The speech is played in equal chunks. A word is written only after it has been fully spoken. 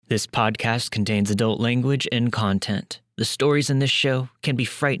This podcast contains adult language and content. The stories in this show can be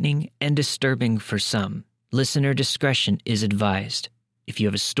frightening and disturbing for some. Listener discretion is advised. If you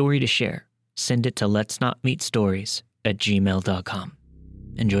have a story to share, send it to letsnotmeetstories@gmail.com.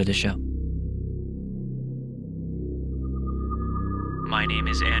 Enjoy the show. My name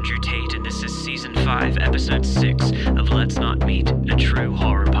is Andrew Tate, and this is Season 5, Episode 6 of Let's Not Meet, a true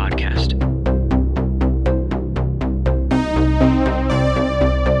horror podcast.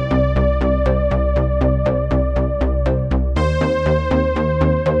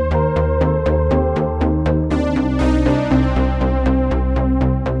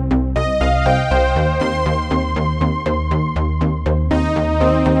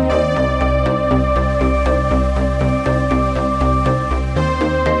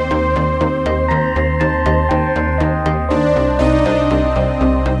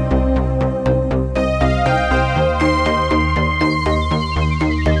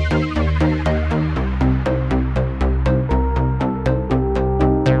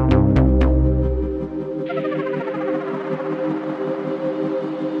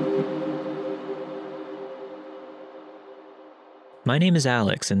 My name is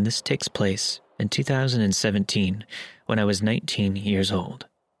Alex, and this takes place in 2017 when I was 19 years old.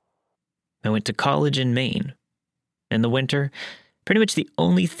 I went to college in Maine. In the winter, pretty much the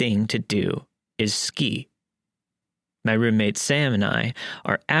only thing to do is ski. My roommate Sam and I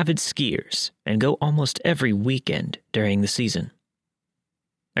are avid skiers and go almost every weekend during the season.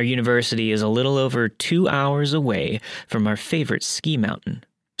 Our university is a little over 2 hours away from our favorite ski mountain,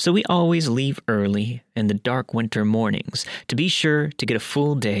 so we always leave early in the dark winter mornings to be sure to get a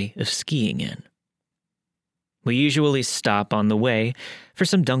full day of skiing in. We usually stop on the way for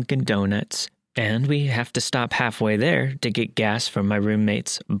some Dunkin' Donuts, and we have to stop halfway there to get gas from my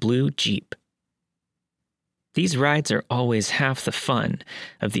roommate's blue Jeep. These rides are always half the fun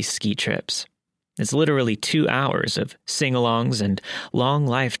of these ski trips. It's literally 2 hours of sing-alongs and long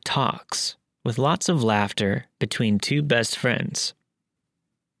life talks with lots of laughter between two best friends.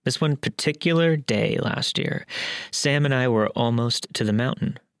 This one particular day last year, Sam and I were almost to the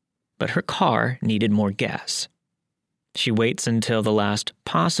mountain, but her car needed more gas. She waits until the last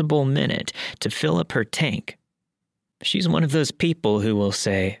possible minute to fill up her tank. She's one of those people who will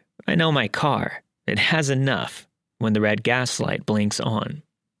say, "I know my car. It has enough," when the red gas light blinks on.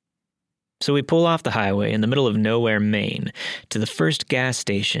 So we pull off the highway in the middle of nowhere, Maine, to the first gas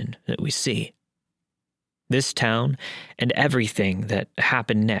station that we see. This town and everything that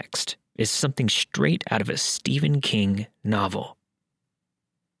happened next is something straight out of a Stephen King novel.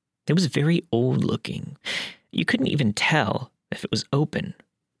 It was very old-looking. You couldn't even tell if it was open.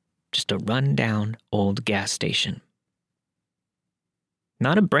 Just a run-down old gas station.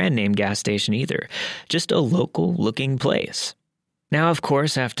 Not a brand-name gas station either, just a local-looking place. Now, of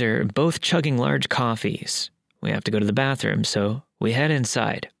course, after both chugging large coffees, we have to go to the bathroom, so we head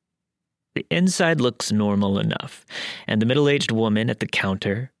inside. The inside looks normal enough, and the middle-aged woman at the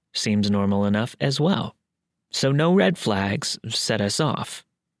counter seems normal enough as well. So no red flags set us off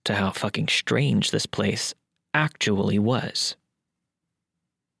to how fucking strange this place actually was.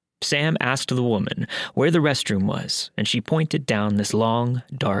 Sam asked the woman where the restroom was, and she pointed down this long,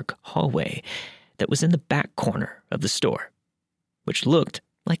 dark hallway that was in the back corner of the store, which looked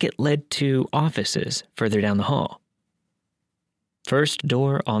like it led to offices further down the hall. "First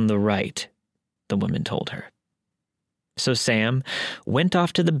door on the right," the woman told her. So Sam went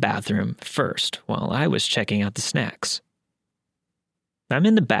off to the bathroom first while I was checking out the snacks. I'm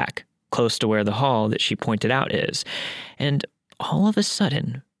in the back, close to where the hall that she pointed out is, and all of a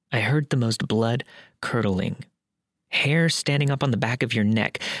sudden, I heard the most blood-curdling, hair standing up on the back of your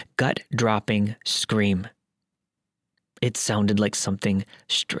neck, gut-dropping scream. It sounded like something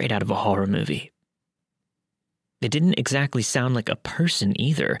straight out of a horror movie. It didn't exactly sound like a person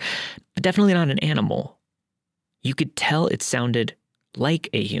either, but definitely not an animal. You could tell it sounded like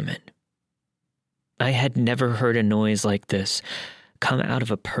a human. I had never heard a noise like this come out of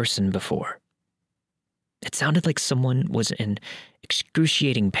a person before. It sounded like someone was in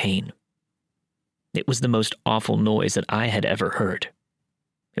excruciating pain. It was the most awful noise that I had ever heard.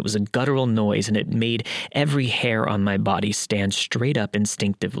 It was a guttural noise, and it made every hair on my body stand straight up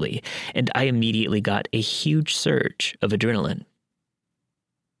instinctively, and I immediately got a huge surge of adrenaline.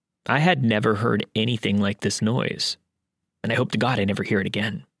 I had never heard anything like this noise, and I hope to God I never hear it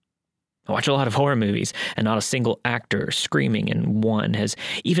again. I watch a lot of horror movies, and not a single actor screaming in one has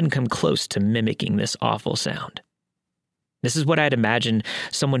even come close to mimicking this awful sound. This is what I'd imagine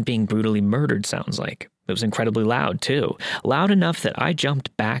someone being brutally murdered sounds like. It was incredibly loud, too. Loud enough that I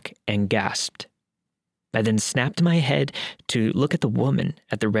jumped back and gasped. I then snapped my head to look at the woman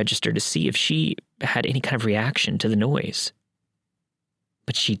at the register to see if she had any kind of reaction to the noise.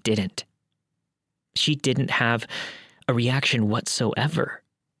 But she didn't. She didn't have a reaction whatsoever.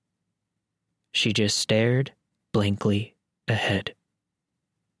 She just stared blankly ahead.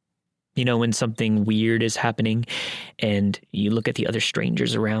 You know, when something weird is happening and you look at the other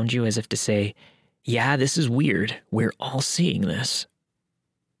strangers around you as if to say, yeah, this is weird. We're all seeing this.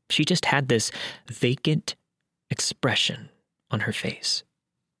 She just had this vacant expression on her face.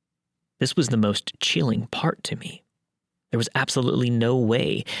 This was the most chilling part to me. There was absolutely no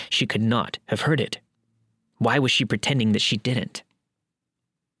way she could not have heard it. Why was she pretending that she didn't?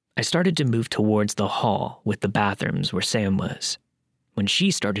 I started to move towards the hall with the bathrooms where Sam was, when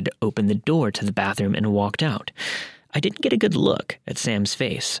she started to open the door to the bathroom and walked out. I didn't get a good look at Sam's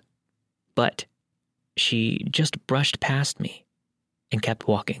face, but she just brushed past me and kept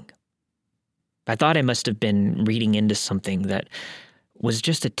walking. I thought I must have been reading into something that was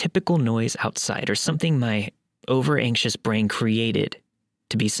just a typical noise outside, or something my over-anxious brain created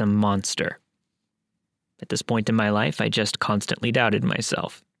to be some monster. At this point in my life, I just constantly doubted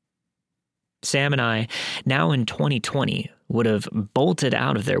myself. Sam and I, now in 2020, would have bolted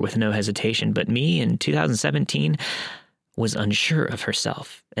out of there with no hesitation, but me in 2017 was unsure of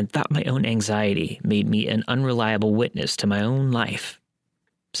herself and thought my own anxiety made me an unreliable witness to my own life.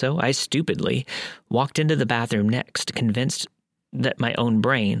 So I stupidly walked into the bathroom next, convinced that my own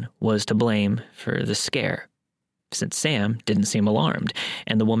brain was to blame for the scare, since Sam didn't seem alarmed,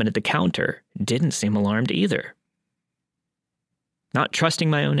 and the woman at the counter didn't seem alarmed either. Not trusting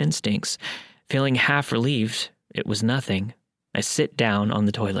my own instincts, feeling half relieved it was nothing, I sit down on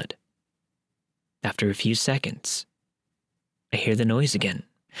the toilet. After a few seconds, I hear the noise again,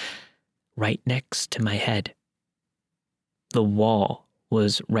 right next to my head. The wall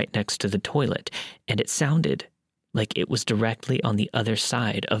was right next to the toilet, and it sounded like it was directly on the other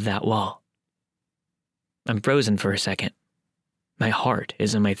side of that wall. I'm frozen for a second. My heart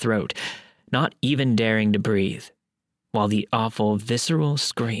is in my throat, not even daring to breathe, while the awful, visceral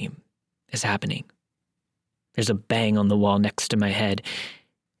scream is happening. There's a bang on the wall next to my head,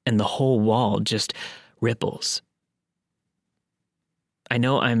 and the whole wall just ripples. I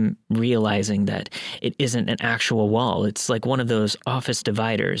know I'm realizing that it isn't an actual wall. It's like one of those office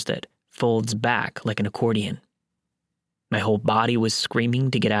dividers that folds back like an accordion. My whole body was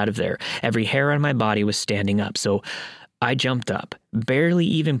screaming to get out of there. Every hair on my body was standing up, so I jumped up, barely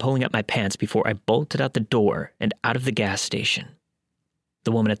even pulling up my pants before I bolted out the door and out of the gas station.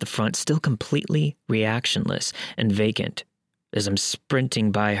 The woman at the front still completely reactionless and vacant as I'm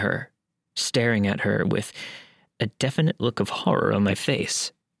sprinting by her, staring at her with a definite look of horror on my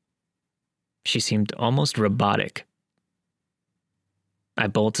face. She seemed almost robotic. I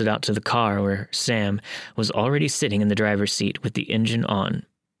bolted out to the car where Sam was already sitting in the driver's seat with the engine on.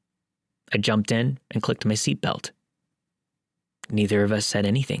 I jumped in and clicked my seatbelt. Neither of us said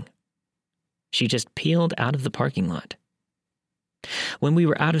anything. She just peeled out of the parking lot. When we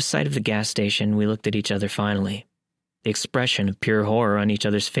were out of sight of the gas station, we looked at each other finally. The expression of pure horror on each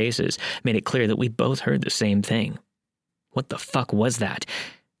other's faces made it clear that we both heard the same thing. What the fuck was that?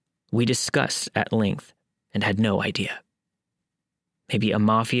 We discussed at length and had no idea. Maybe a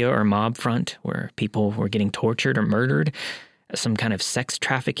mafia or mob front where people were getting tortured or murdered? Some kind of sex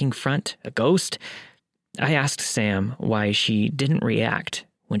trafficking front? A ghost? I asked Sam why she didn't react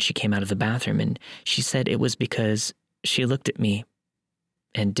when she came out of the bathroom, and she said it was because she looked at me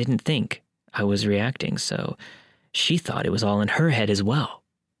and didn't think I was reacting, so she thought it was all in her head as well.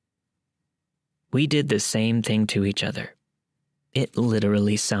 We did the same thing to each other. It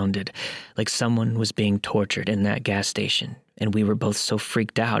literally sounded like someone was being tortured in that gas station, and we were both so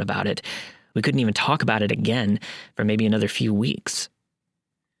freaked out about it, we couldn't even talk about it again for maybe another few weeks.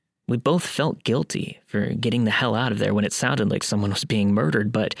 We both felt guilty for getting the hell out of there when it sounded like someone was being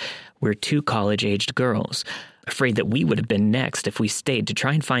murdered, but we're two college-aged girls, afraid that we would have been next if we stayed to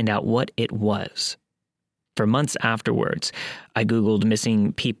try and find out what it was. For months afterwards, I Googled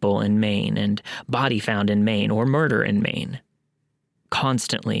missing people in Maine and body found in Maine or murder in Maine,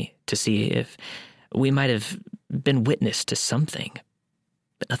 constantly to see if we might have been witness to something.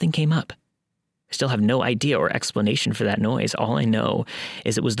 But nothing came up. I still have no idea or explanation for that noise. All I know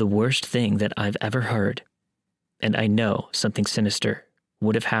is it was the worst thing that I've ever heard. And I know something sinister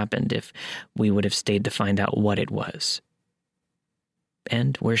would have happened if we would have stayed to find out what it was.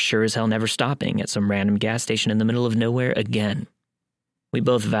 And we're sure as hell never stopping at some random gas station in the middle of nowhere again. We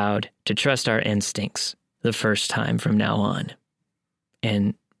both vowed to trust our instincts the first time from now on.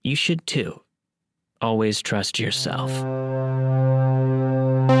 And you should too. Always trust yourself.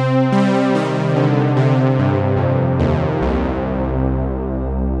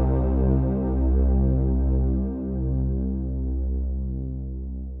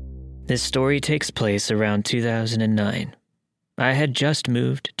 This story takes place around 2009. I had just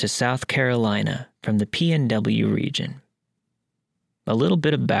moved to South Carolina from the PNW region. A little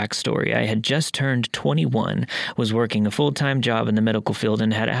bit of backstory. I had just turned 21, was working a full-time job in the medical field,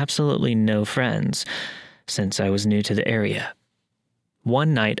 and had absolutely no friends since I was new to the area.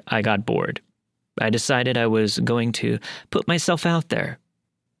 One night, I got bored. I decided I was going to put myself out there.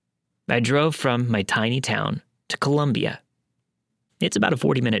 I drove from my tiny town to Columbia. It's about a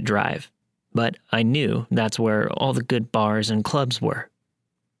 40-minute drive, but I knew that's where all the good bars and clubs were.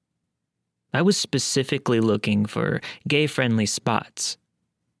 I was specifically looking for gay-friendly spots.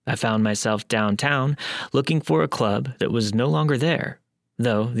 I found myself downtown looking for a club that was no longer there,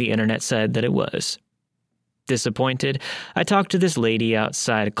 though the internet said that it was. Disappointed, I talked to this lady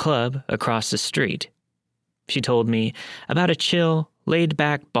outside a club across the street. She told me about a chill,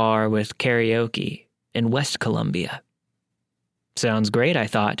 laid-back bar with karaoke in West Columbia. Sounds great, I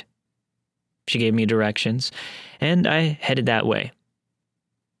thought. She gave me directions, and I headed that way.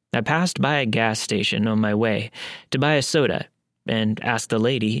 I passed by a gas station on my way to buy a soda and asked the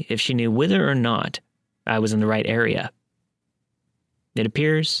lady if she knew whether or not I was in the right area. It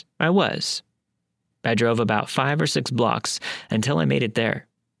appears I was. I drove about 5 or 6 blocks until I made it there.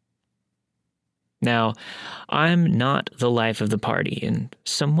 Now, I'm not the life of the party and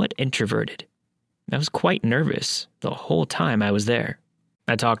somewhat introverted. I was quite nervous the whole time I was there.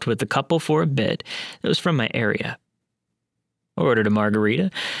 I talked with the couple for a bit that was from my area. I ordered a margarita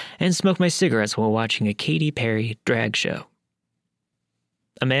and smoked my cigarettes while watching a Katy Perry drag show.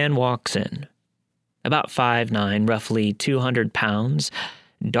 A man walks in. About 5'9", roughly 200 pounds,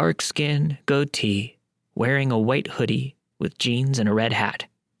 dark skin, goatee, wearing a white hoodie with jeans and a red hat.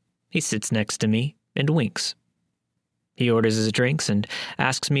 He sits next to me and winks. He orders his drinks and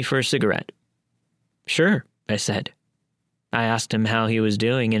asks me for a cigarette. Sure, I said. I asked him how he was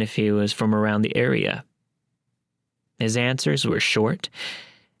doing and if he was from around the area. His answers were short,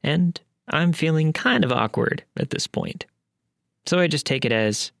 and I'm feeling kind of awkward at this point. So I just take it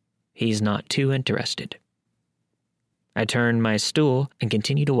as he's not too interested. I turn my stool and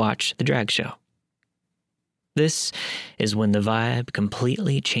continue to watch the drag show. This is when the vibe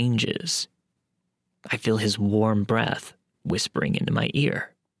completely changes. I feel his warm breath whispering into my ear.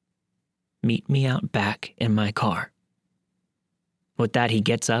 Meet me out back in my car. With that, he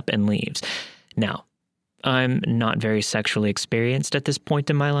gets up and leaves. Now, I'm not very sexually experienced at this point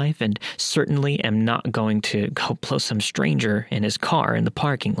in my life, and certainly am not going to go blow some stranger in his car in the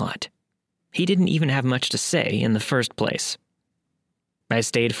parking lot. He didn't even have much to say in the first place. I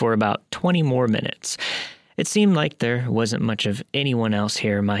stayed for about 20 more minutes. It seemed like there wasn't much of anyone else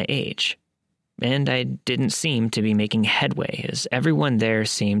here my age, and I didn't seem to be making headway, as everyone there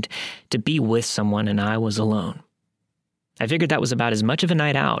seemed to be with someone and I was alone. I figured that was about as much of a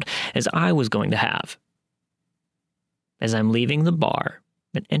night out as I was going to have. As I'm leaving the bar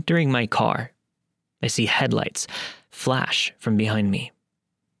and entering my car, I see headlights flash from behind me.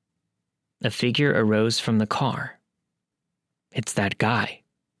 A figure arose from the car. It's that guy.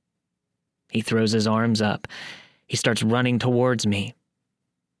 He throws his arms up. He starts running towards me.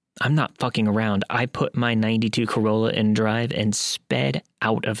 I'm not fucking around. I put my 92 Corolla in drive and sped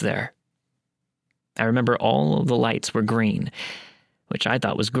out of there. I remember all of the lights were green, which I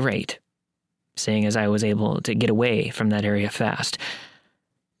thought was great, seeing as I was able to get away from that area fast.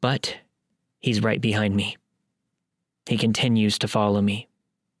 But he's right behind me. He continues to follow me.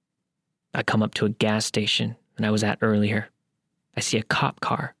 I come up to a gas station that I was at earlier. I see a cop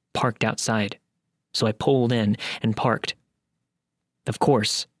car parked outside, so I pulled in and parked. Of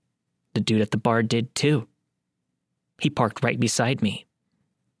course, the dude at the bar did too. He parked right beside me.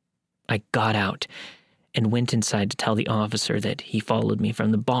 I got out and went inside to tell the officer that he followed me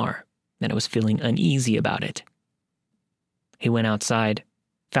from the bar, and I was feeling uneasy about it. He went outside,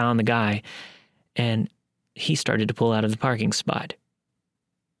 found the guy, and he started to pull out of the parking spot.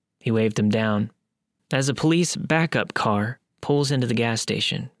 He waved him down. As a police backup car pulls into the gas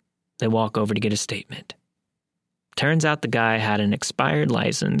station, they walk over to get a statement. Turns out the guy had an expired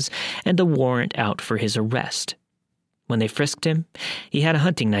license and a warrant out for his arrest. When they frisked him, he had a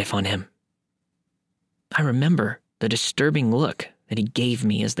hunting knife on him. I remember the disturbing look that he gave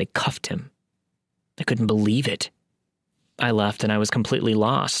me as they cuffed him. I couldn't believe it. I left and I was completely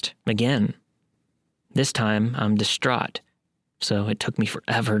lost, again. This time, I'm distraught, so it took me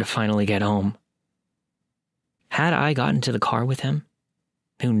forever to finally get home. Had I gotten to the car with him,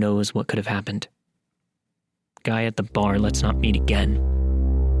 who knows what could have happened. Guy at the bar, let's not meet again.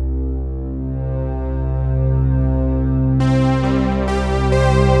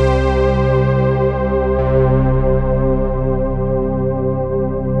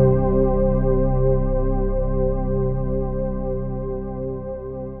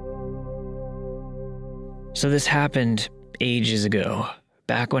 So this happened ages ago,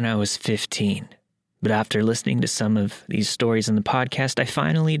 back when I was 15. But after listening to some of these stories in the podcast, I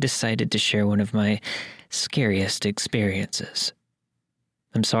finally decided to share one of my scariest experiences.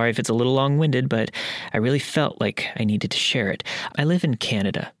 I'm sorry if it's a little long-winded, but I really felt like I needed to share it. I live in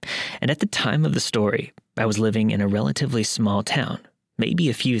Canada, and at the time of the story, I was living in a relatively small town, maybe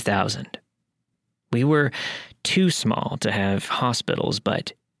a few thousand. We were too small to have hospitals,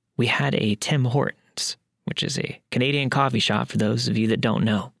 but we had a Tim Hortons, which is a Canadian coffee shop for those of you that don't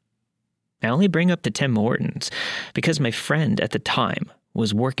know. I only bring up the Tim Hortons because my friend at the time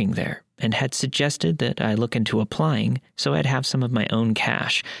was working there and had suggested that I look into applying so I'd have some of my own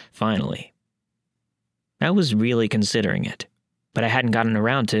cash, finally. I was really considering it, but I hadn't gotten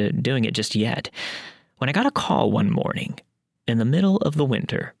around to doing it just yet when I got a call one morning in the middle of the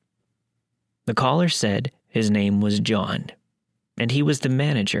winter. The caller said his name was John, and he was the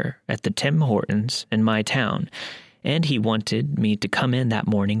manager at the Tim Hortons in my town, and he wanted me to come in that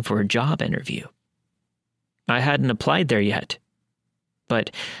morning for a job interview. I hadn't applied there yet,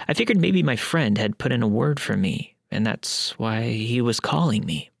 but I figured maybe my friend had put in a word for me, and that's why he was calling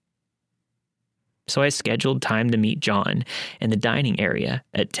me. So I scheduled time to meet John in the dining area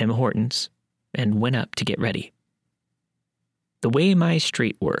at Tim Hortons and went up to get ready. The way my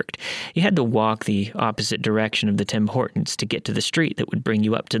street worked, you had to walk the opposite direction of the Tim Hortons to get to the street that would bring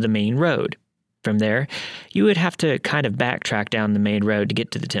you up to the main road. From there, you would have to kind of backtrack down the main road to get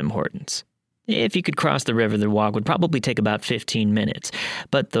to the Tim Hortons. If you could cross the river, the walk would probably take about 15 minutes,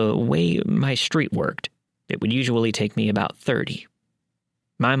 but the way my street worked, it would usually take me about 30.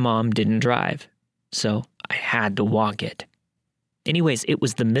 My mom didn't drive, so I had to walk it. Anyways, it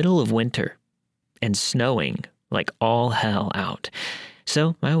was the middle of winter and snowing like all hell out,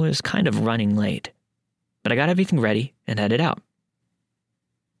 so I was kind of running late. But I got everything ready and headed out.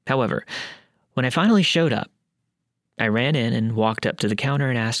 However, when I finally showed up, I ran in and walked up to the counter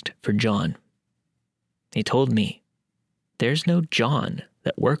and asked for John. He told me, "There's no John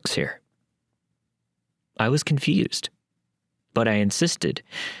that works here." I was confused, but I insisted.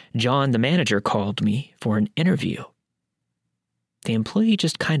 John, the manager, called me for an interview. The employee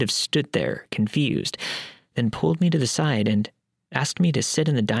just kind of stood there, confused, then pulled me to the side and asked me to sit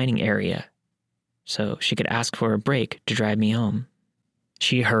in the dining area so she could ask for a break to drive me home.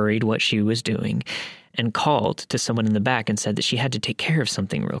 She hurried what she was doing and called to someone in the back and said that she had to take care of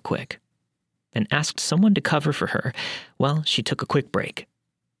something real quick, and asked someone to cover for her while she took a quick break.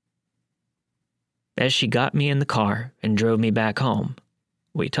 As she got me in the car and drove me back home,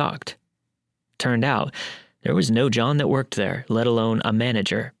 we talked. Turned out there was no John that worked there, let alone a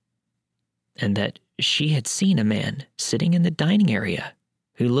manager, and that she had seen a man sitting in the dining area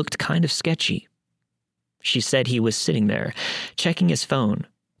who looked kind of sketchy. She said he was sitting there, checking his phone,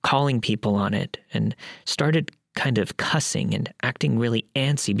 calling people on it, and started kind of cussing and acting really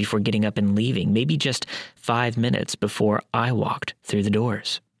antsy before getting up and leaving, maybe just 5 minutes before I walked through the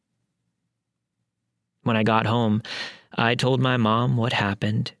doors. When I got home, I told my mom what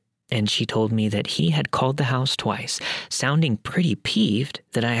happened, and she told me that he had called the house twice, sounding pretty peeved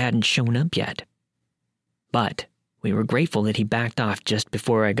that I hadn't shown up yet. But we were grateful that he backed off just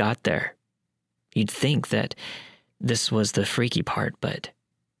before I got there. You'd think that this was the freaky part, but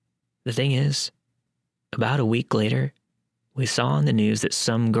the thing is, about a week later, we saw on the news that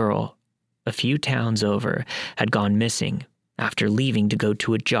some girl, a few towns over, had gone missing after leaving to go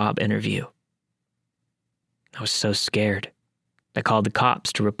to a job interview. I was so scared. I called the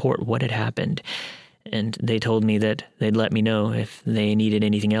cops to report what had happened, and they told me that they'd let me know if they needed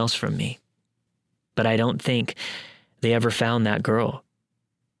anything else from me. But I don't think they ever found that girl.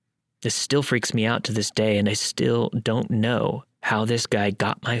 This still freaks me out to this day, and I still don't know how this guy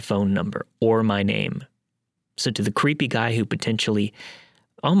got my phone number or my name. So to the creepy guy who potentially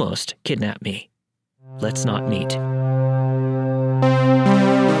almost kidnapped me, let's not meet.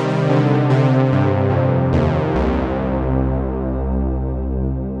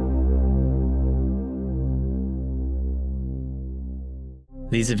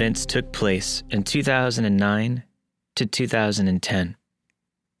 These events took place in 2009 to 2010.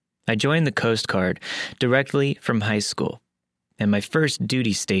 I joined the Coast Guard directly from high school, and my first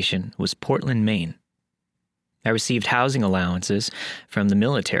duty station was Portland, Maine. I received housing allowances from the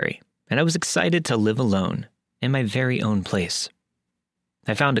military, and I was excited to live alone in my very own place.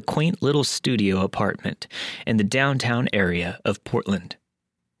 I found a quaint little studio apartment in the downtown area of Portland,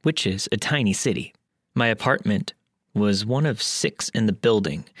 which is a tiny city. My apartment was one of 6 in the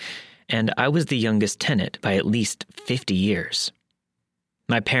building, and I was the youngest tenant by at least 50 years.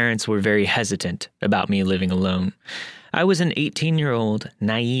 My parents were very hesitant about me living alone. I was an 18-year-old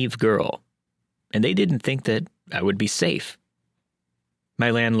naive girl, and they didn't think that I would be safe.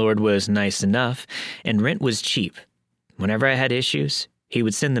 My landlord was nice enough, and rent was cheap. Whenever I had issues, he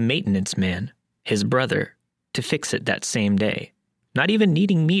would send the maintenance man, his brother, to fix it that same day, not even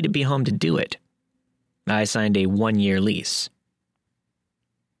needing me to be home to do it. I signed a 1-year lease.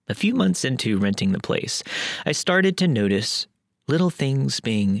 A few months into renting the place, I started to notice little things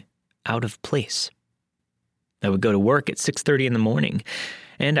being out of place. I would go to work at 6:30 in the morning,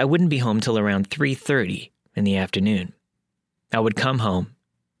 and I wouldn't be home till around 3:30 in the afternoon. I would come home,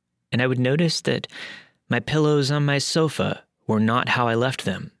 and I would notice that my pillows on my sofa were not how I left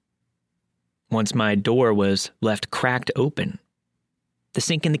them. Once my door was left cracked open. The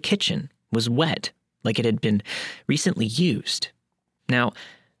sink in the kitchen was wet, like it had been recently used. Now,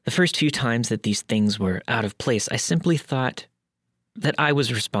 the first few times that these things were out of place, I simply thought that I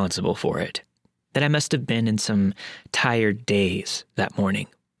was responsible for it, that I must have been in some tired daze that morning.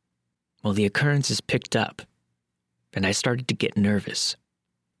 Well, the occurrences picked up, and I started to get nervous.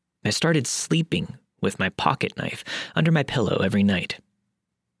 I started sleeping with my pocket knife under my pillow every night,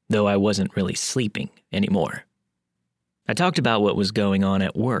 though I wasn't really sleeping anymore. I talked about what was going on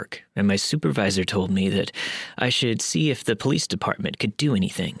at work, and my supervisor told me that I should see if the police department could do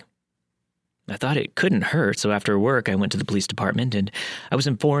anything. I thought it couldn't hurt, so after work I went to the police department, and I was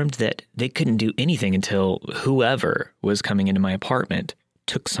informed that they couldn't do anything until whoever was coming into my apartment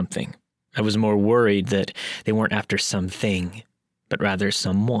took something. I was more worried that they weren't after something, but rather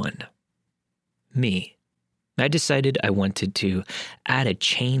someone. Me. I decided I wanted to add a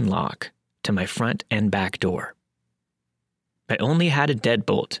chain lock to my front and back door. I only had a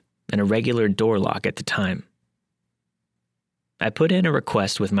deadbolt and a regular door lock at the time. I put in a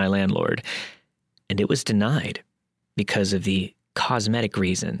request with my landlord, and it was denied because of the cosmetic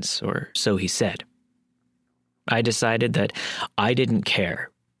reasons, or so he said. I decided that I didn't care,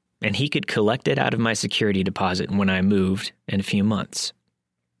 and he could collect it out of my security deposit when I moved in a few months.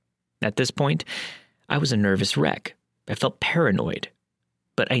 At this point, I was a nervous wreck. I felt paranoid,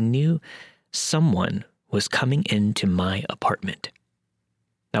 but I knew someone was coming into my apartment.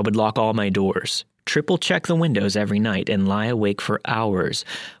 I would lock all my doors, triple check the windows every night, and lie awake for hours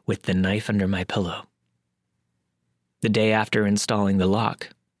with the knife under my pillow. The day after installing the lock,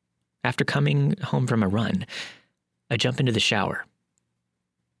 after coming home from a run, I jump into the shower.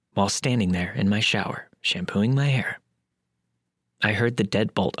 While standing there in my shower, shampooing my hair, I heard the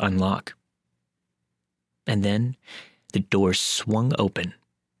deadbolt unlock. And then the door swung open,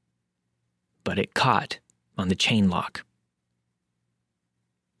 but it caught on the chain lock.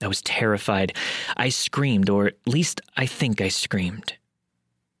 I was terrified. I screamed, or at least I think I screamed.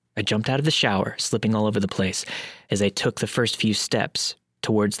 I jumped out of the shower, slipping all over the place, as I took the first few steps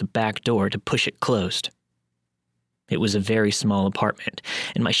towards the back door to push it closed. It was a very small apartment,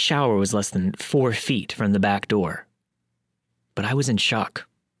 and my shower was less than 4 feet from the back door. But I was in shock.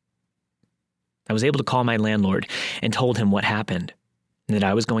 I was able to call my landlord and told him what happened, and that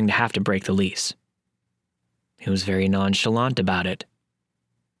I was going to have to break the lease. He was very nonchalant about it.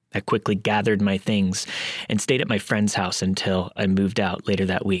 I quickly gathered my things and stayed at my friend's house until I moved out later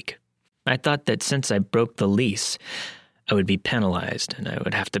that week. I thought that since I broke the lease, I would be penalized and I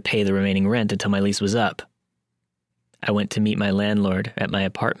would have to pay the remaining rent until my lease was up. I went to meet my landlord at my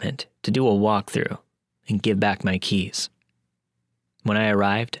apartment to do a walkthrough and give back my keys. When I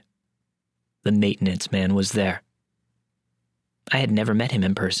arrived, the maintenance man was there. I had never met him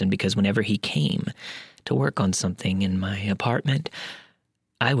in person because whenever he came to work on something in my apartment,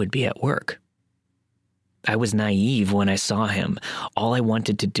 I would be at work. I was naive when I saw him. All I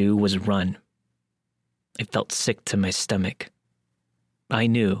wanted to do was run. I felt sick to my stomach. I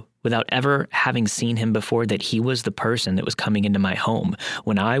knew, without ever having seen him before, that he was the person that was coming into my home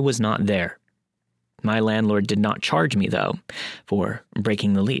when I was not there. My landlord did not charge me, though, for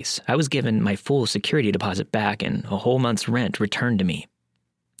breaking the lease. I was given my full security deposit back and a whole month's rent returned to me.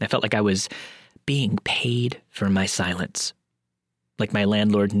 I felt like I was being paid for my silence. Like my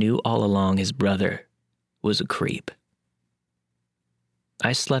landlord knew all along his brother was a creep.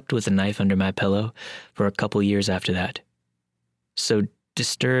 I slept with a knife under my pillow for a couple years after that. So,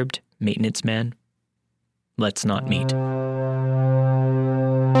 disturbed maintenance man, let's not meet.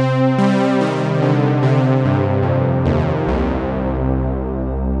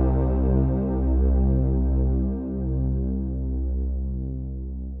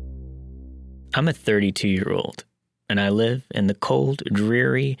 I'm a 32-year-old, and I live in the cold,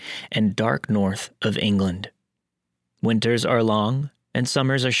 dreary, and dark north of England. Winters are long, and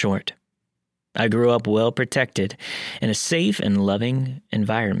summers are short. I grew up well protected in a safe and loving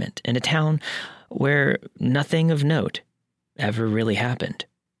environment in a town where nothing of note ever really happened.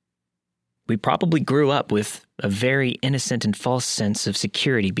 We probably grew up with a very innocent and false sense of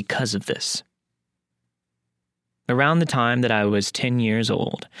security because of this. Around the time that I was 10 years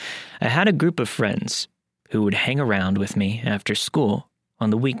old, I had a group of friends who would hang around with me after school on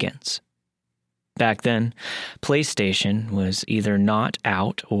the weekends. Back then, PlayStation was either not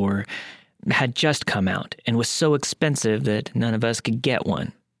out or had just come out and was so expensive that none of us could get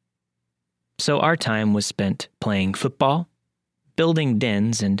one. So our time was spent playing football, building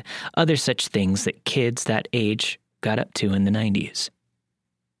dens, and other such things that kids that age got up to in the 90s.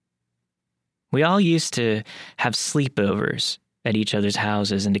 We all used to have sleepovers at each other's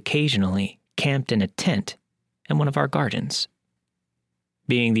houses and occasionally camped in a tent in one of our gardens.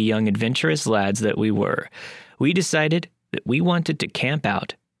 Being the young adventurous lads that we were, we decided that we wanted to camp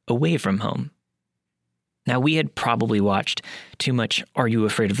out away from home. Now, we had probably watched too much Are You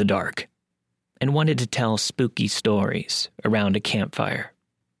Afraid of the Dark and wanted to tell spooky stories around a campfire.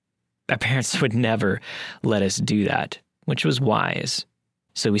 Our parents would never let us do that, which was wise.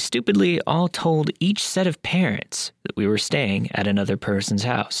 So we stupidly all told each set of parents that we were staying at another person's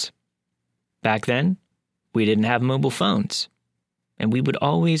house. Back then, we didn't have mobile phones, and we would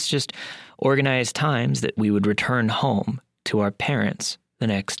always just organize times that we would return home to our parents the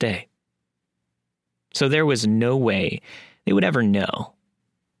next day. So there was no way they would ever know.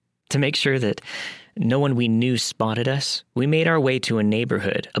 To make sure that no one we knew spotted us, we made our way to a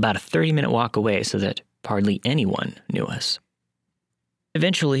neighborhood about a 30-minute walk away so that hardly anyone knew us.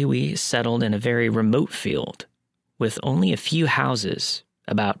 Eventually, we settled in a very remote field with only a few houses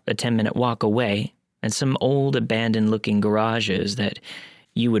about a 10-minute walk away and some old abandoned-looking garages that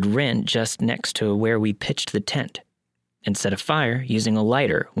you would rent just next to where we pitched the tent and set a fire using a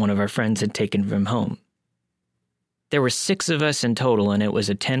lighter one of our friends had taken from home. There were 6 of us in total, and it was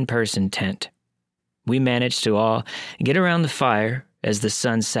a 10-person tent. We managed to all get around the fire as the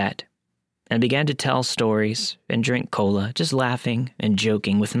sun set and began to tell stories and drink cola, just laughing and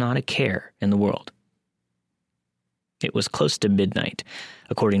joking with not a care in the world. It was close to midnight,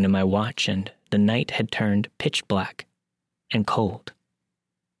 according to my watch, and the night had turned pitch black and cold.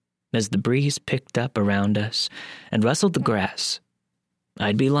 As the breeze picked up around us and rustled the grass,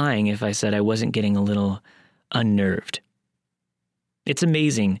 I'd be lying if I said I wasn't getting a little unnerved. It's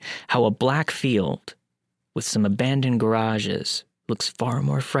amazing how a black field with some abandoned garages looks far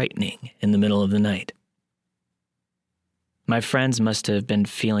more frightening in the middle of the night. My friends must have been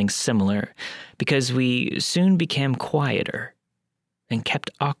feeling similar because we soon became quieter and kept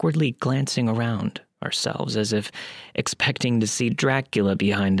awkwardly glancing around ourselves as if expecting to see Dracula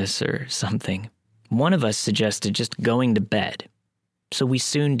behind us or something. One of us suggested just going to bed, so we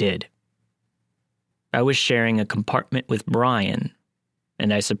soon did. I was sharing a compartment with Brian,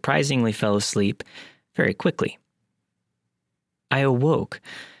 and I surprisingly fell asleep very quickly. I awoke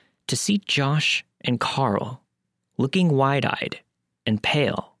to see Josh and Carl looking wide-eyed and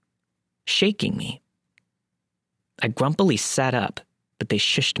pale, shaking me. I grumpily sat up, but they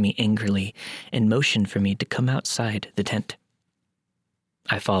shushed me angrily and motioned for me to come outside the tent.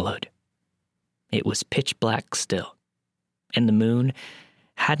 I followed. It was pitch black still, and the moon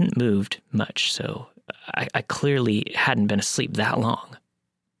hadn't moved much, so I clearly hadn't been asleep that long.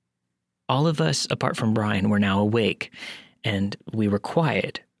 All of us, apart from Brian, were now awake, and we were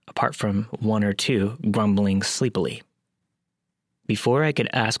quiet, apart from 1 or 2 grumbling sleepily. Before I could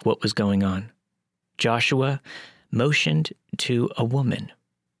ask what was going on, Joshua motioned to a woman.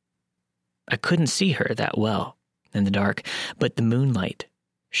 I couldn't see her that well in the dark, but the moonlight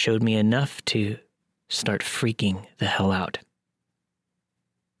showed me enough to start freaking the hell out.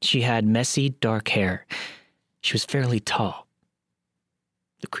 She had messy, dark hair. She was fairly tall.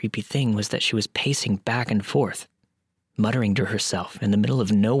 The creepy thing was that she was pacing back and forth, muttering to herself in the middle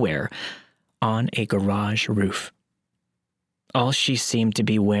of nowhere on a garage roof. All she seemed to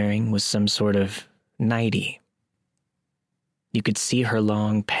be wearing was some sort of nightie. You could see her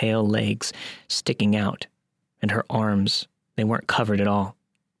long, pale legs sticking out, and her arms, they weren't covered at all.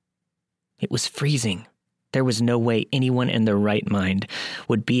 It was freezing. There was no way anyone in their right mind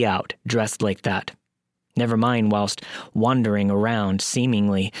would be out dressed like that. Never mind whilst wandering around,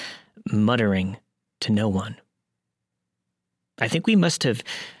 seemingly muttering to no one. I think we must have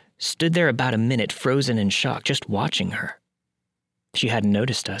stood there about a minute, frozen in shock, just watching her. She hadn't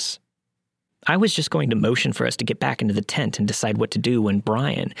noticed us. I was just going to motion for us to get back into the tent and decide what to do when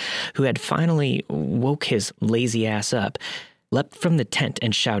Brian, who had finally woke his lazy ass up, leapt from the tent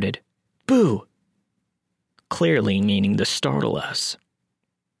and shouted, "Boo!" clearly meaning to startle us.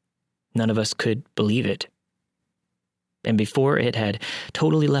 None of us could believe it. And before it had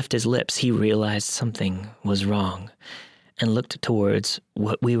totally left his lips, he realized something was wrong, and looked towards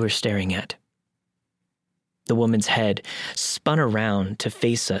what we were staring at. The woman's head spun around to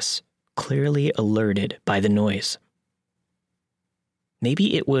face us, clearly alerted by the noise.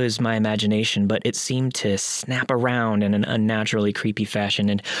 Maybe it was my imagination, but it seemed to snap around in an unnaturally creepy fashion,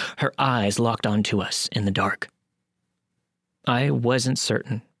 and her eyes locked onto us in the dark. I wasn't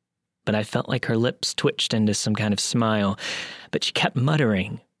certain, but I felt like her lips twitched into some kind of smile, but she kept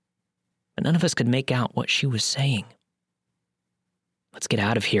muttering, but none of us could make out what she was saying. "Let's get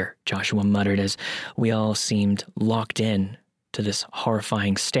out of here," Joshua muttered as we all seemed locked in to this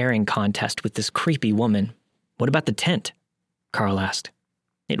horrifying staring contest with this creepy woman. "What about the tent?" Carl asked.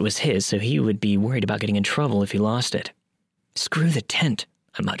 It was his, so he would be worried about getting in trouble if he lost it. "Screw the tent,"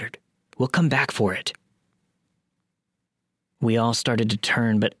 I muttered. "We'll come back for it." We all started to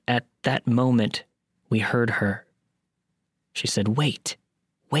turn, but at that moment, we heard her. She said, "Wait,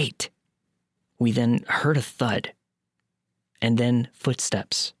 wait." We then heard a thud, and then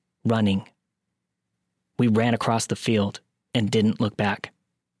footsteps, running. We ran across the field and didn't look back.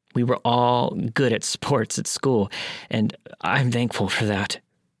 We were all good at sports at school, and I'm thankful for that.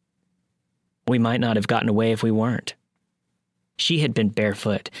 We might not have gotten away if we weren't. She had been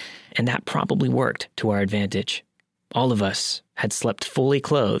barefoot, and that probably worked to our advantage. All of us had slept fully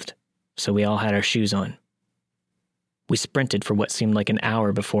clothed, so we all had our shoes on. We sprinted for what seemed like an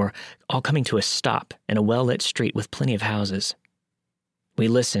hour before all coming to a stop in a well-lit street with plenty of houses. We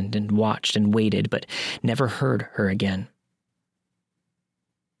listened and watched and waited, but never heard her again.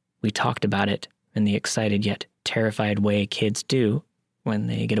 We talked about it in the excited yet terrified way kids do when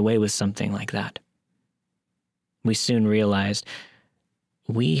they get away with something like that. We soon realized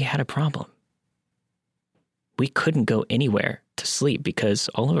we had a problem. We couldn't go anywhere to sleep because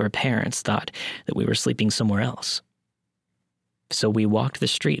all of our parents thought that we were sleeping somewhere else. So we walked the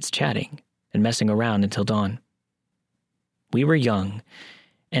streets chatting and messing around until dawn. We were young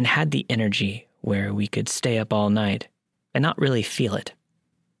and had the energy where we could stay up all night and not really feel it.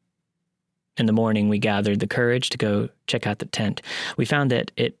 In the morning, we gathered the courage to go check out the tent. We found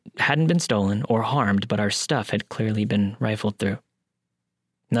that it hadn't been stolen or harmed, but our stuff had clearly been rifled through.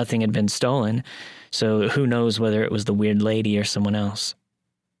 Nothing had been stolen, so who knows whether it was the weird lady or someone else.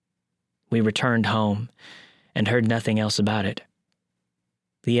 We returned home and heard nothing else about it.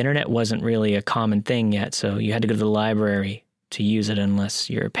 The internet wasn't really a common thing yet, so you had to go to the library to use it unless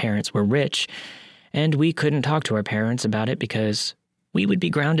your parents were rich, and we couldn't talk to our parents about it because we would be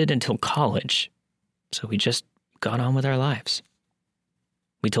grounded until college, so we just got on with our lives.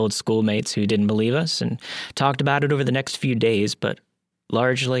 We told schoolmates who didn't believe us and talked about it over the next few days, but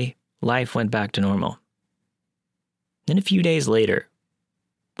largely, life went back to normal. Then a few days later,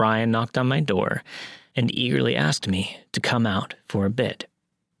 Brian knocked on my door and eagerly asked me to come out for a bit.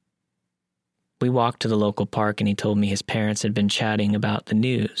 We walked to the local park and he told me his parents had been chatting about the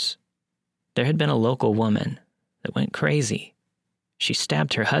news. There had been a local woman that went crazy. She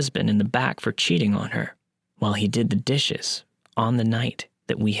stabbed her husband in the back for cheating on her while he did the dishes on the night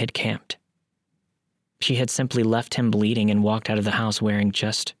that we had camped. She had simply left him bleeding and walked out of the house wearing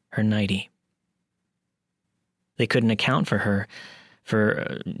just her nightie. They couldn't account for her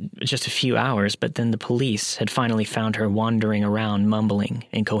for just a few hours, but then the police had finally found her wandering around mumbling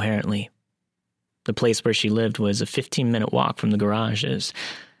incoherently. The place where she lived was a 15-minute walk from the garages.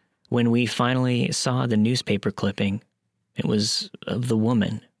 When we finally saw the newspaper clipping, it was of the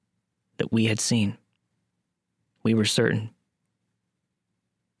woman that we had seen. We were certain.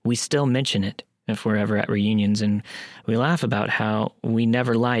 We still mention it if we're ever at reunions, and we laugh about how we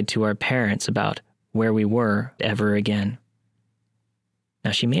never lied to our parents about where we were ever again.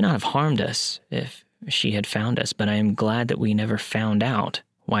 Now, she may not have harmed us if she had found us, but I am glad that we never found out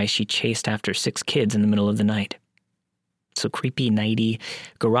why she chased after 6 kids in the middle of the night. So creepy, nighty,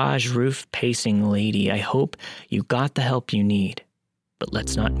 garage roof pacing lady, I hope you got the help you need, but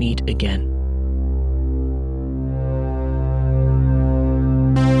let's not meet again.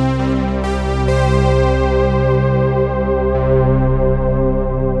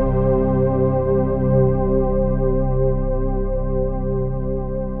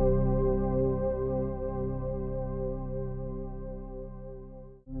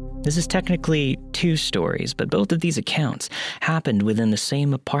 This is technically 2 stories, but both of these accounts happened within the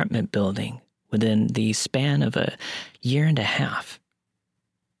same apartment building within the span of a year and a half.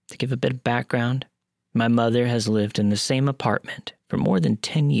 To give a bit of background, my mother has lived in the same apartment for more than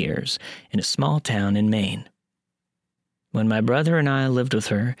 10 years in a small town in Maine. When my brother and I lived with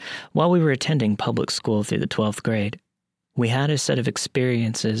her while we were attending public school through the 12th grade, we had a set of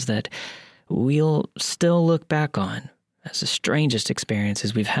experiences that we'll still look back on as the strangest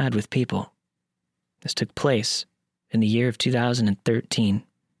experiences we've had with people. This took place in the year of 2013.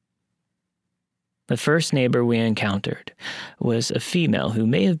 The first neighbor we encountered was a female who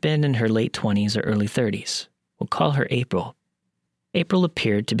may have been in her late 20s or early 30s. We'll call her April. April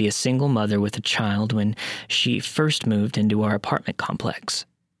appeared to be a single mother with a child when she first moved into our apartment complex,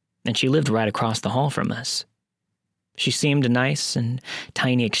 and she lived right across the hall from us. She seemed nice and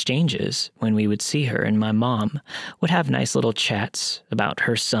tiny exchanges when we would see her, and my mom would have nice little chats about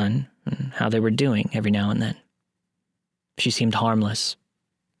her son and how they were doing every now and then. She seemed harmless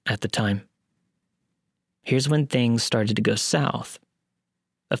at the time. Here's when things started to go south.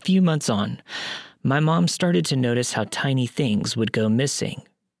 A few months on, my mom started to notice how tiny things would go missing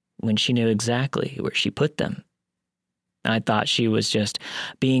when she knew exactly where she put them. I thought she was just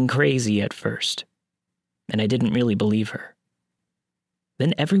being crazy at first, and I didn't really believe her.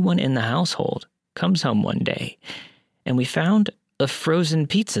 Then everyone in the household comes home one day, and we found a frozen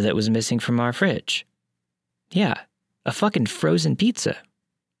pizza that was missing from our fridge. Yeah, a fucking frozen pizza.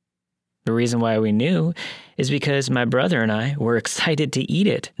 The reason why we knew is because my brother and I were excited to eat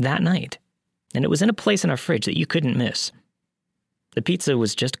it that night, and it was in a place in our fridge that you couldn't miss. The pizza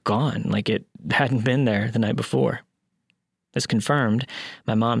was just gone, like it hadn't been there the night before. This confirmed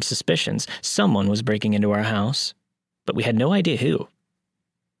my mom's suspicions. Someone was breaking into our house, but we had no idea who.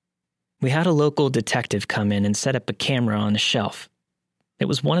 We had a local detective come in and set up a camera on a shelf. It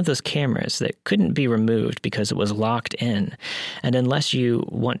was one of those cameras that couldn't be removed because it was locked in, and unless you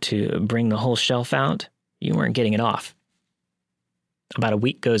want to bring the whole shelf out, you weren't getting it off. About a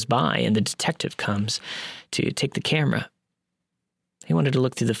week goes by, and the detective comes to take the camera. He wanted to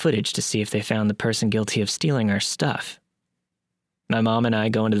look through the footage to see if they found the person guilty of stealing our stuff. My mom and I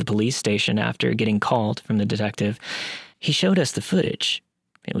go into the police station after getting called from the detective. He showed us the footage.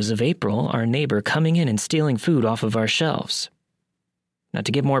 It was of April, our neighbor, coming in and stealing food off of our shelves. Now,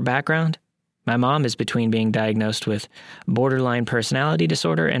 to give more background, my mom is between being diagnosed with borderline personality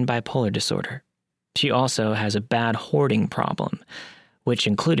disorder and bipolar disorder. She also has a bad hoarding problem, which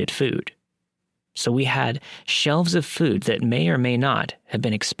included food. So we had shelves of food that may or may not have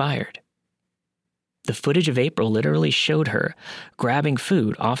been expired. The footage of April literally showed her grabbing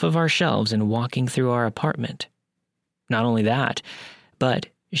food off of our shelves and walking through our apartment. Not only that, but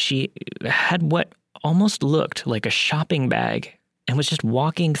she had what almost looked like a shopping bag and was just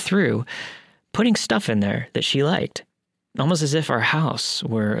walking through, putting stuff in there that she liked, almost as if our house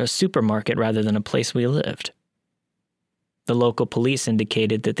were a supermarket rather than a place we lived. The local police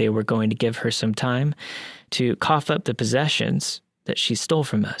indicated that they were going to give her some time to cough up the possessions that she stole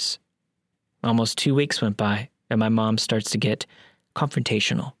from us. Almost 2 weeks went by, and my mom starts to get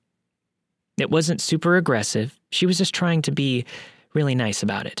confrontational. It wasn't super aggressive. She was just trying to be really nice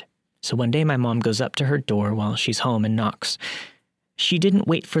about it. So one day my mom goes up to her door while she's home and knocks. She didn't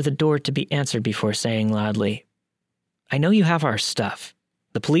wait for the door to be answered before saying loudly, "I know you have our stuff.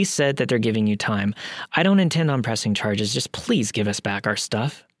 The police said that they're giving you time. I don't intend on pressing charges. Just please give us back our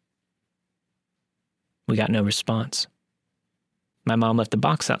stuff." We got no response. My mom left the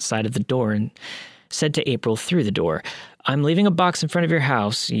box outside of the door and said to April through the door, "I'm leaving a box in front of your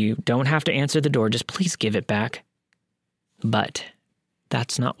house. You don't have to answer the door. Just please give it back." But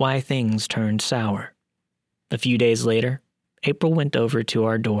that's not why things turned sour. A few days later, April went over to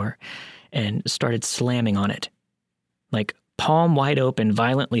our door and started slamming on it, like palm wide open,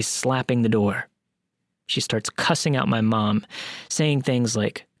 violently slapping the door. She starts cussing out my mom, saying things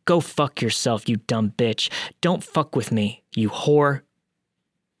like, "Go fuck yourself, you dumb bitch. Don't fuck with me, you whore."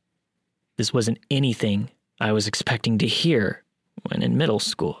 This wasn't anything I was expecting to hear when in middle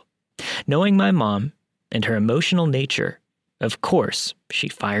school. Knowing my mom and her emotional nature, of course, she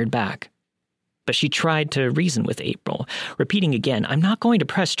fired back. But she tried to reason with April, repeating again, "I'm not going to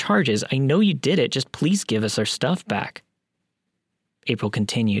press charges. I know you did it. Just please give us our stuff back." April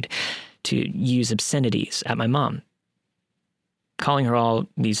continued to use obscenities at my mom, calling her all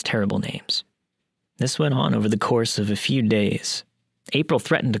these terrible names. This went on over the course of a few days. April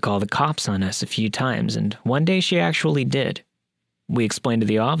threatened to call the cops on us a few times, and one day she actually did. We explained to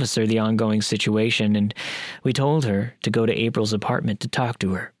the officer the ongoing situation, and we told her to go to April's apartment to talk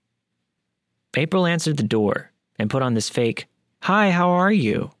to her. April answered the door and put on this fake, "Hi, how are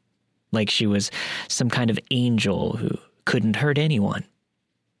you?" like she was some kind of angel who couldn't hurt anyone.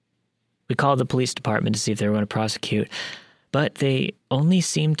 We called the police department to see if they were going to prosecute, but they only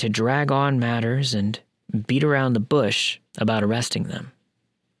seemed to drag on matters and beat around the bush about arresting them.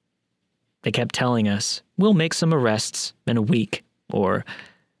 They kept telling us, "We'll make some arrests in a week," or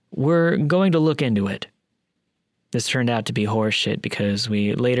 "We're going to look into it." This turned out to be horseshit because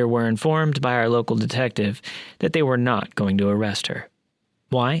we later were informed by our local detective that they were not going to arrest her.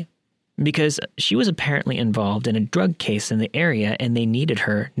 Why? because she was apparently involved in a drug case in the area and they needed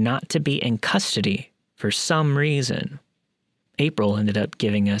her not to be in custody for some reason. April ended up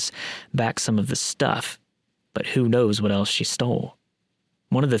giving us back some of the stuff, but who knows what else she stole.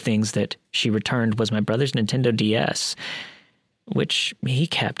 One of the things that she returned was my brother's Nintendo DS, which he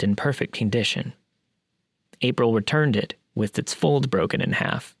kept in perfect condition. April returned it with its fold broken in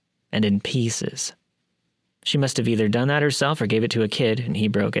half and in pieces. She must have either done that herself or gave it to a kid and he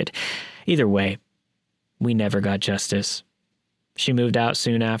broke it. Either way, we never got justice. She moved out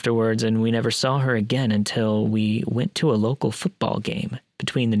soon afterwards and we never saw her again until we went to a local football game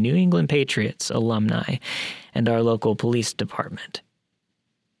between the New England Patriots alumni and our local police department.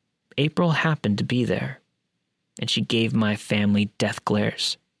 April happened to be there, and she gave my family death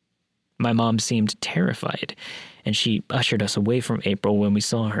glares. My mom seemed terrified, and she ushered us away from April when we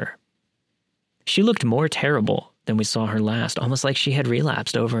saw her. She looked more terrible than we saw her last, almost like she had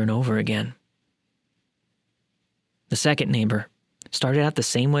relapsed over and over again. The second neighbor started out the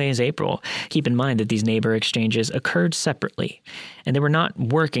same way as April. Keep in mind that these neighbor exchanges occurred separately, and they were not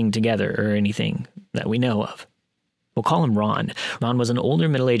working together or anything that we know of. We'll call him Ron. Ron was an older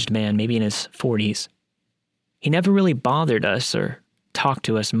middle-aged man, maybe in his 40s. He never really bothered us or talked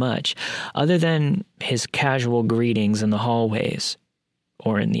to us much, other than his casual greetings in the hallways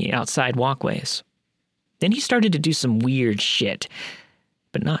or in the outside walkways. Then he started to do some weird shit,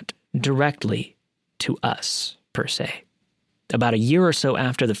 but not directly to us, per se. About a year or so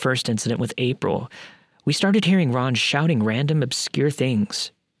after the first incident with April, we started hearing Ron shouting random obscure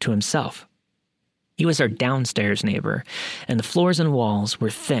things to himself. He was our downstairs neighbor, and the floors and walls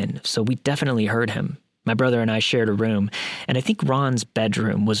were thin, so we definitely heard him. My brother and I shared a room, and I think Ron's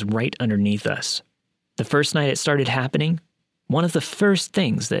bedroom was right underneath us. The first night it started happening, one of the first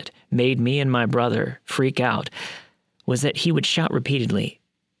things that made me and my brother freak out was that he would shout repeatedly,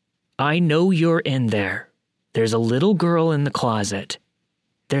 "I know you're in there. There's a little girl in the closet.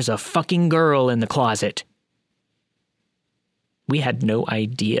 There's a fucking girl in the closet." We had no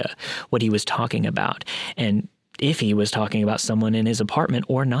idea what he was talking about, and if he was talking about someone in his apartment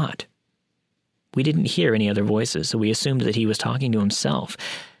or not. We didn't hear any other voices, so we assumed that he was talking to himself.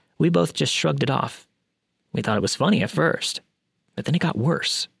 We both just shrugged it off. We thought it was funny at first, but then it got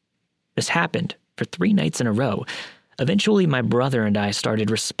worse. This happened for 3 nights in a row. Eventually, my brother and I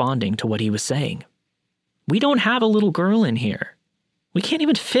started responding to what he was saying. "We don't have a little girl in here. We can't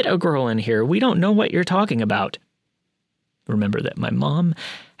even fit a girl in here. We don't know what you're talking about." Remember that my mom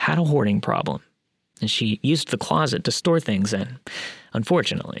had a hoarding problem, and she used the closet to store things in,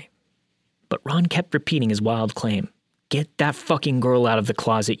 unfortunately. But Ron kept repeating his wild claim. "Get that fucking girl out of the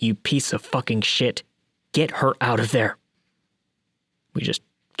closet, you piece of fucking shit. Get her out of there." We just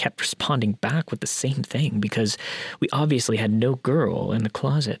kept responding back with the same thing because we obviously had no girl in the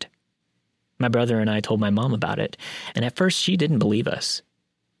closet. My brother and I told my mom about it, and at first she didn't believe us.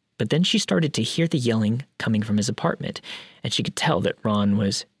 But then she started to hear the yelling coming from his apartment, and she could tell that Ron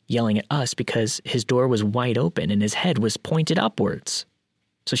was yelling at us because his door was wide open and his head was pointed upwards.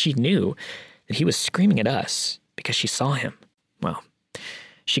 So she knew that he was screaming at us because she saw him. Well,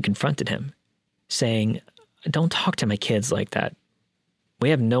 she confronted him, saying, "Don't talk to my kids like that.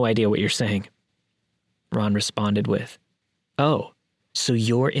 We have no idea what you're saying." Ron responded with, "Oh, so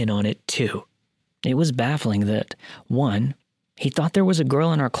you're in on it too." It was baffling that, 1, he thought there was a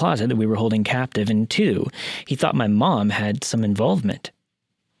girl in our closet that we were holding captive, and 2, he thought my mom had some involvement.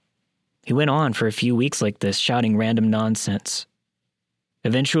 He went on for a few weeks like this, shouting random nonsense.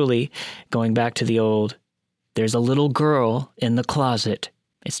 Eventually, going back to the old, "There's a little girl in the closet,"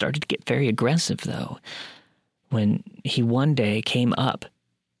 it started to get very aggressive, though, when he one day came up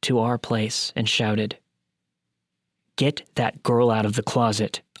to our place and shouted, "Get that girl out of the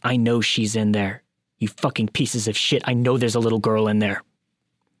closet. I know she's in there. You fucking pieces of shit. I know there's a little girl in there."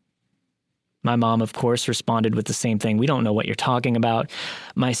 My mom, of course, responded with the same thing. "We don't know what you're talking about.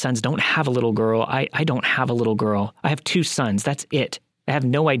 My sons don't have a little girl. I don't have a little girl. I have 2 sons. That's it. I have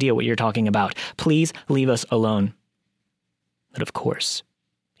no idea what you're talking about. Please leave us alone." But of course,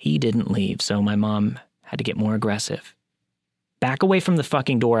 he didn't leave, so my mom had to get more aggressive. "Back away from the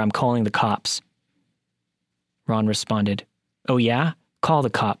fucking door. I'm calling the cops." Ron responded, "Oh yeah? Call the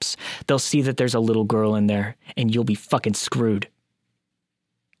cops. They'll see that there's a little girl in there, and you'll be fucking screwed."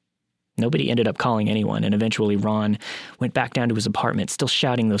 Nobody ended up calling anyone, and eventually Ron went back down to his apartment, still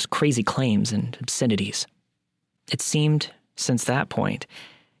shouting those crazy claims and obscenities. It seemed, since that point,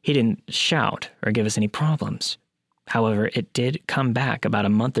 he didn't shout or give us any problems. However, it did come back about a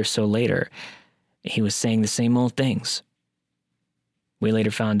month or so later. He was saying the same old things. We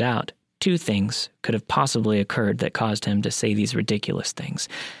later found out 2 things could have possibly occurred that caused him to say these ridiculous things.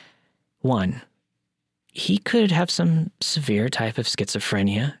 1, he could have some severe type of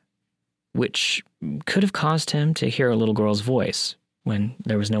schizophrenia, which could have caused him to hear a little girl's voice when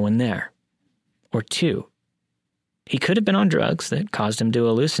there was no one there. Or 2, he could have been on drugs that caused him to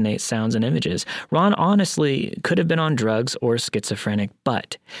hallucinate sounds and images. Ron honestly could have been on drugs or schizophrenic,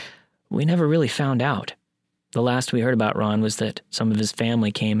 but we never really found out. The last we heard about Ron was that some of his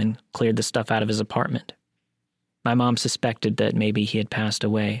family came and cleared the stuff out of his apartment. My mom suspected that maybe he had passed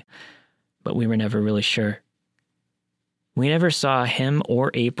away, but we were never really sure. We never saw him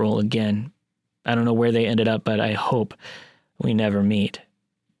or April again. I don't know where they ended up, but I hope we never meet,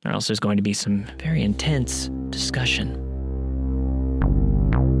 or else there's going to be some very intense discussion.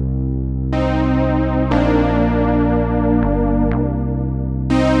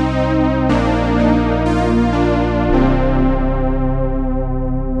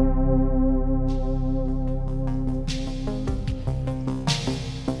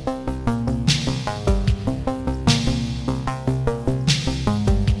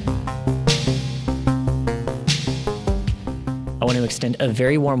 I want to extend a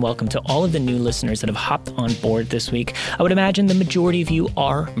very warm welcome to all of the new listeners that have hopped on board this week. I would imagine the majority of you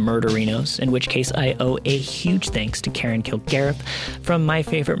are murderinos, in which case I owe a huge thanks to Karen Kilgariff from My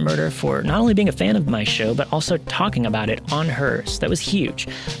Favorite Murder for not only being a fan of my show, but also talking about it on hers. That was huge.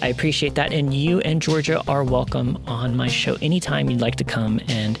 I appreciate that, and you and Georgia are welcome on my show anytime you'd like to come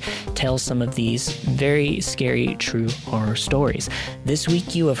and tell some of these very scary true horror stories. This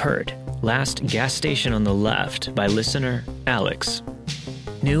week you have heard Last Gas Station on the Left by listener Alex.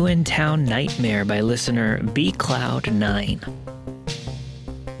 New in Town Nightmare by listener BCloud9.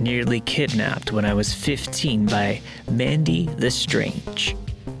 Nearly Kidnapped When I Was 15 by Mandy the Strange.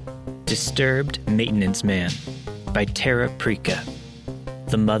 Disturbed Maintenance Man by Tara Prika.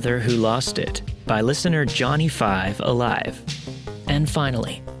 The Mother Who Lost It by listener Johnny5 Alive. And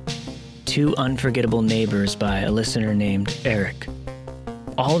finally, Two Unforgettable Neighbors by a listener named Eric.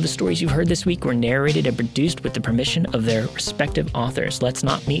 All of the stories you've heard this week were narrated and produced with the permission of their respective authors. Let's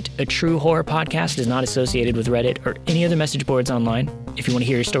Not Meet, a true horror podcast, is not associated with Reddit or any other message boards online. If you want to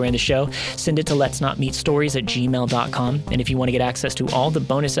hear your story on the show, send it to letsnotmeetstories@gmail.com. And if you want to get access to all the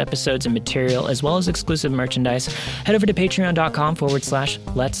bonus episodes and material, as well as exclusive merchandise, head over to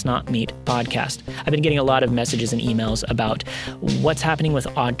patreon.com/Let's Not Meet podcast. I've been getting a lot of messages and emails about what's happening with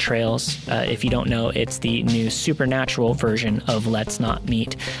Odd Trails. If you don't know, it's the new supernatural version of Let's Not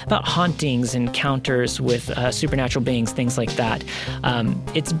Meet, about hauntings, encounters with supernatural beings, things like that.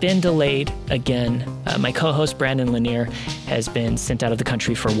 It's been delayed again. My co-host Brandon Lanier has been sent out of the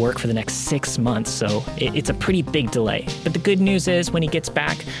country for work for the next 6 months, so it's a pretty big delay. But the good news is when he gets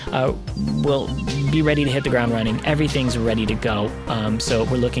back, we'll be ready to hit the ground running. Everything's ready to go, so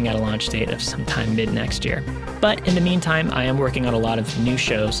we're looking at a launch date of sometime mid next year. But in the meantime, I am working on a lot of new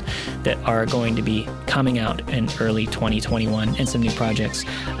shows that are going to be coming out in early 2021 and some new projects.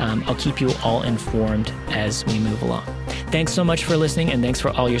 I'll keep you all informed as we move along. Thanks so much for listening, and thanks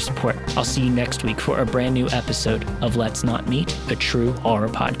for all your support. I'll see you next week for a brand new episode of Let's Not Meet, a true horror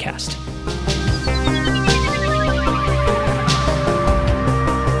podcast.